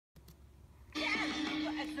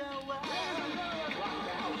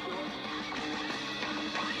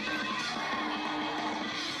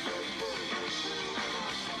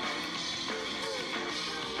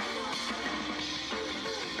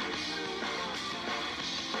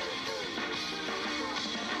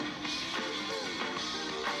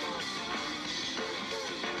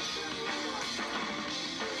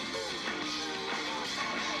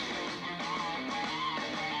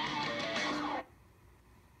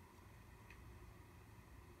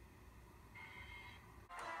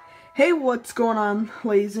Hey, what's going on,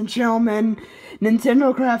 ladies and gentlemen?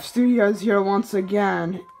 Nintendo Craft Studios here once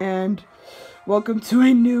again, and welcome to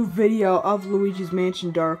a new video of Luigi's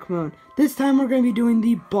Mansion Dark Moon. This time we're going to be doing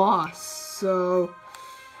the boss, so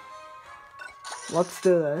let's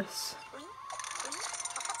do this.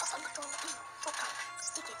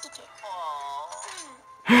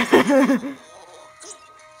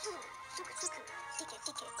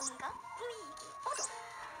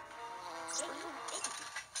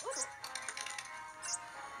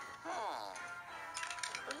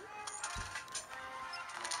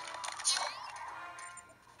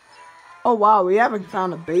 Oh wow, we haven't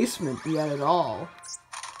found a basement yet at all.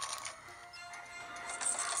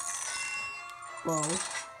 Whoa.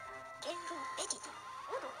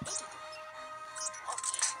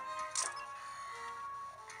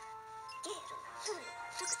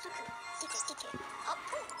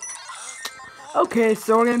 Okay,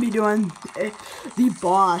 so we're gonna be doing the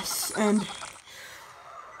boss, and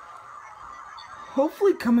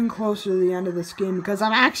hopefully coming closer to the end of this game, because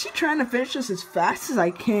I'm actually trying to finish this as fast as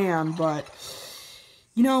I can, but,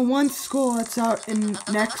 you know, once school lets out in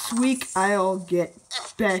next week, I'll get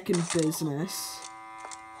back in business.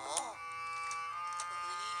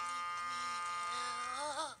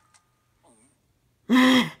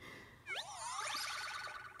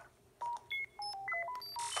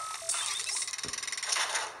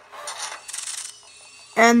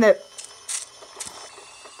 And that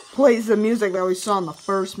plays the music that we saw in the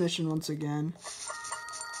first mission once again.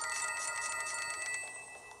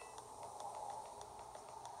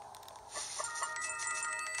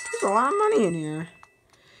 There's a lot of money in here.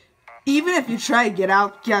 Even if you try to get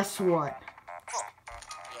out, guess what?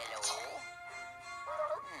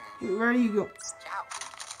 Where do you go?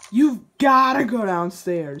 You've gotta go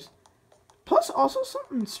downstairs. Plus, also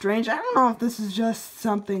something strange. I don't know if this is just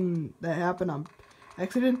something that happened on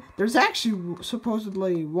accident. There's actually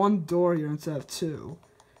supposedly one door here instead of two.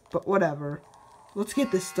 But whatever. Let's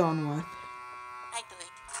get this done with.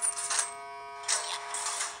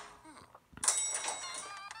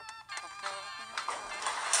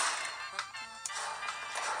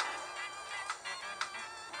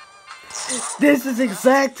 This is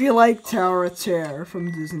exactly like Tower of Terror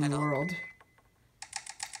from Disney World.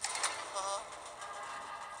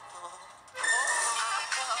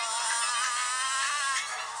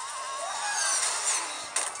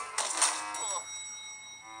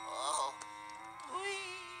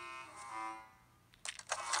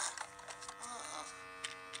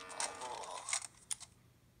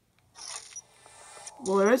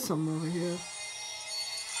 Well, there is something over here.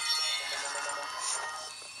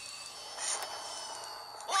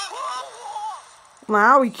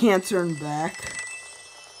 Now we can't turn back.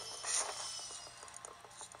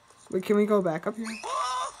 Wait, can we go back up here?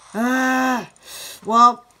 Ah!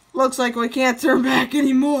 Well, looks like we can't turn back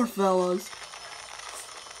anymore, fellas.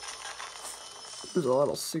 There's a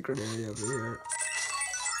little secret area over here.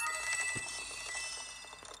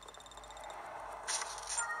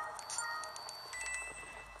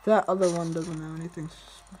 That other one doesn't have anything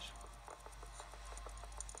special.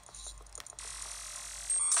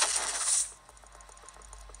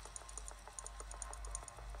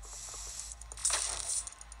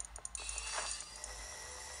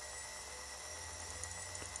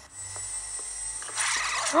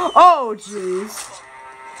 Oh, jeez.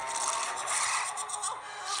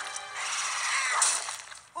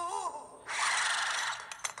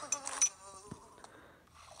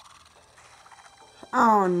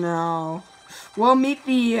 Oh no. We'll meet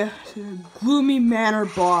the Gloomy Manor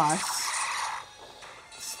boss.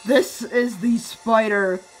 This is the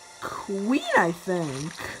Spider Queen, I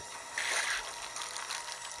think.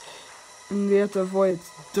 And we have to avoid its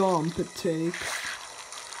dump it takes.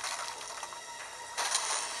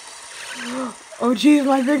 Oh geez,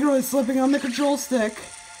 my finger was slipping on the control stick.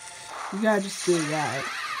 You gotta just do that.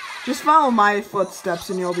 Just follow my footsteps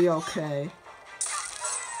and you'll be okay.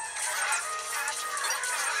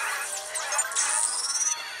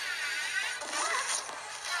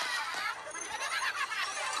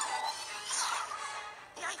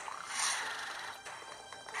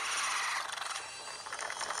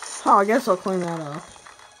 Oh, I guess I'll clean that up.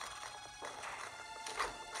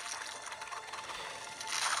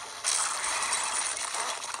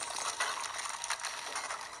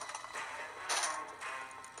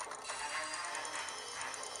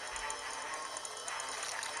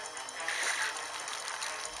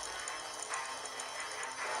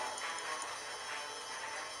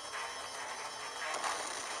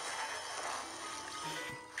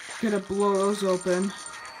 Gonna blow those open.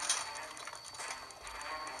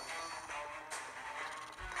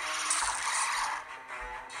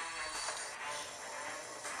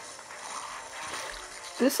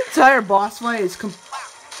 This entire boss fight is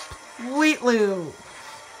completely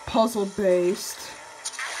puzzle based.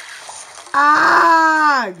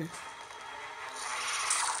 Ah!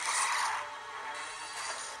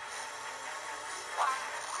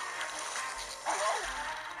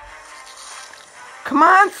 Come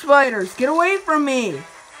on, spiders, get away from me!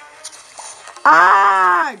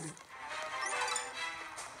 Ah!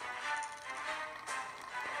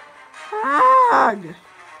 Ah!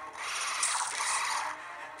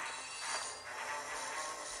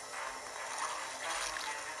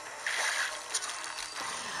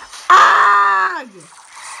 Ah!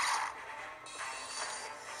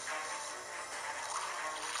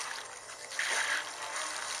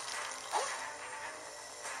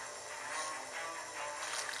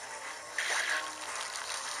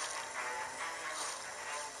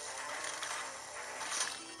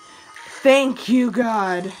 Thank you,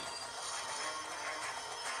 God.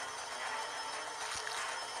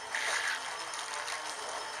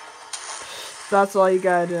 That's all you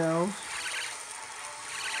gotta do.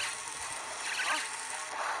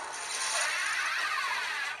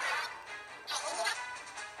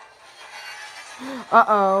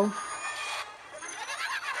 Uh-oh.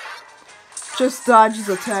 Just dodge his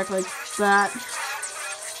attack like that.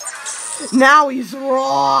 Now he's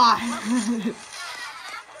raw!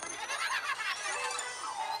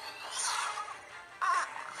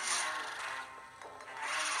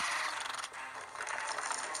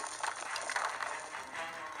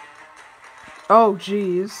 Oh,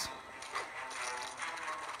 jeez.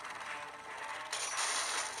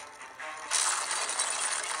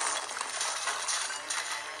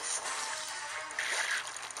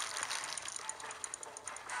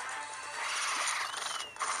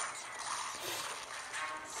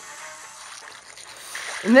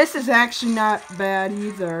 And this is actually not bad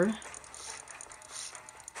either.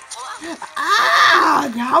 Ah!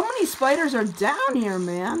 How many spiders are down here,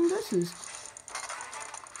 man? This is...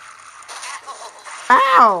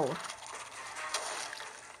 Ow!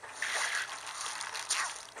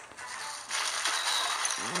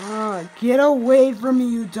 Get away from me,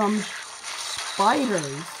 you dumb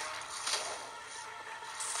spiders.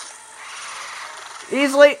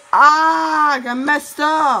 Easily. Ah! I got messed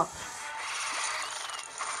up.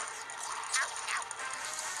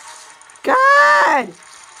 God!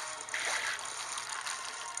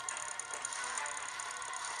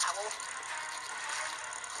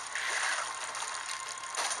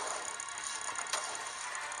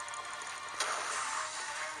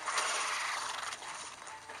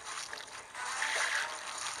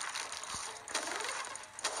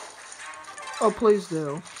 Oh, please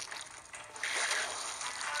do.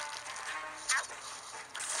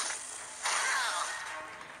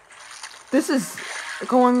 This is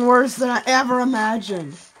going worse than I ever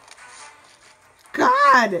imagined.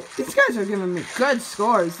 God, these guys are giving me good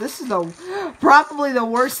scores. This is probably the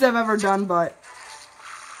worst I've ever done, but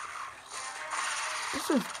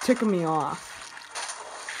this is ticking me off.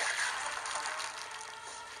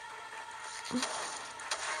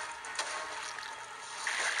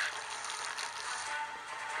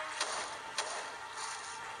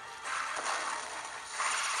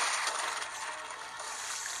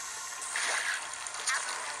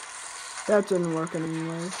 That didn't work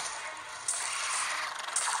anyway.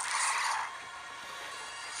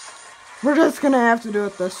 We're just gonna have to do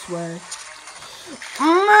it this way.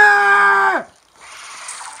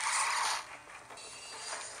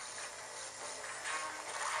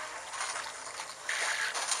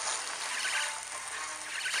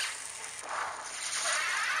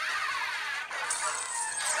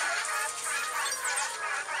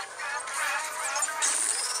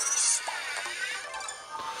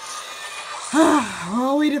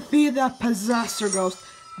 Oh, we defeated that possessor ghost.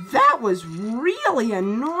 That was really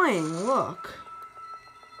annoying. Look.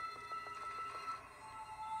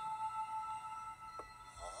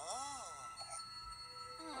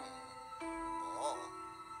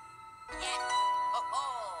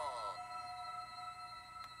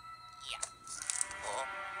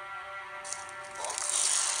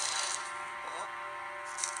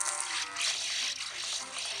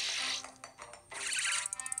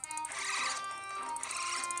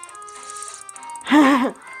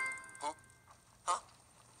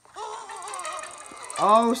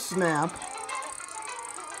 Oh, snap.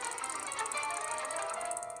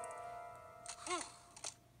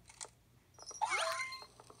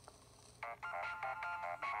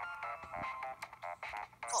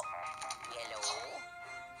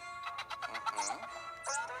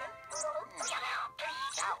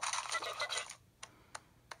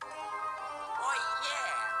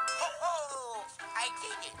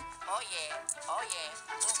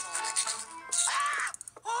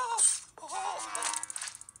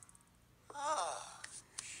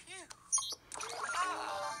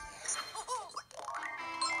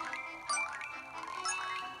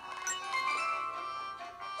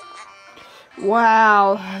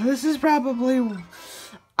 Wow, this is probably...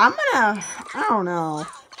 I don't know.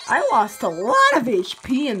 I lost a lot of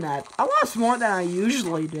HP in that. I lost more than I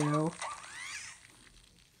usually do.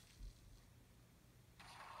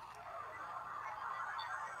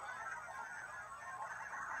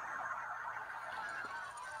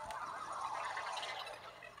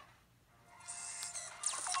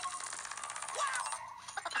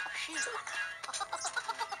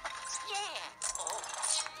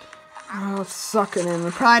 Oh, let's suck it in.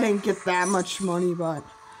 We probably didn't get that much money, but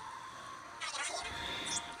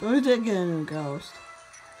we did get a new ghost.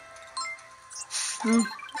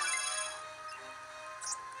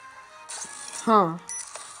 Huh.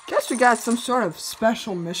 Guess we got some sort of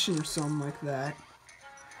special mission or something like that.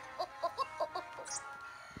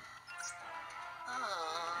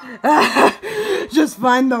 Just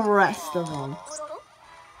find the rest of them.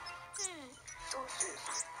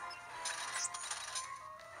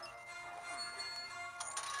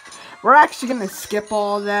 We're actually gonna skip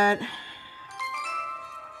all of that.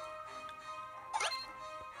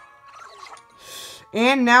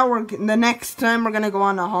 And now the next time we're gonna go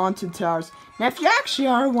on the Haunted Towers. Now if you actually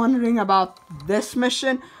are wondering about this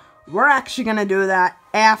mission, we're actually gonna do that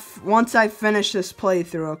once I finish this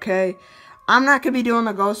playthrough, okay? I'm not gonna be doing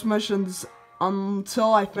the ghost missions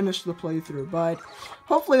until I finish the playthrough, but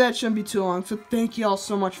hopefully that shouldn't be too long. So thank you all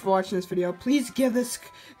so much for watching this video. Please give this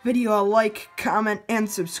video a like, comment, and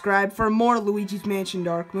subscribe for more Luigi's Mansion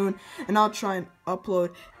Dark Moon, and I'll try and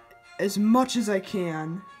upload as much as I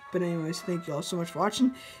can. But anyways, thank you all so much for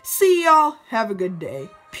watching. See y'all. Have a good day.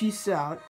 Peace out.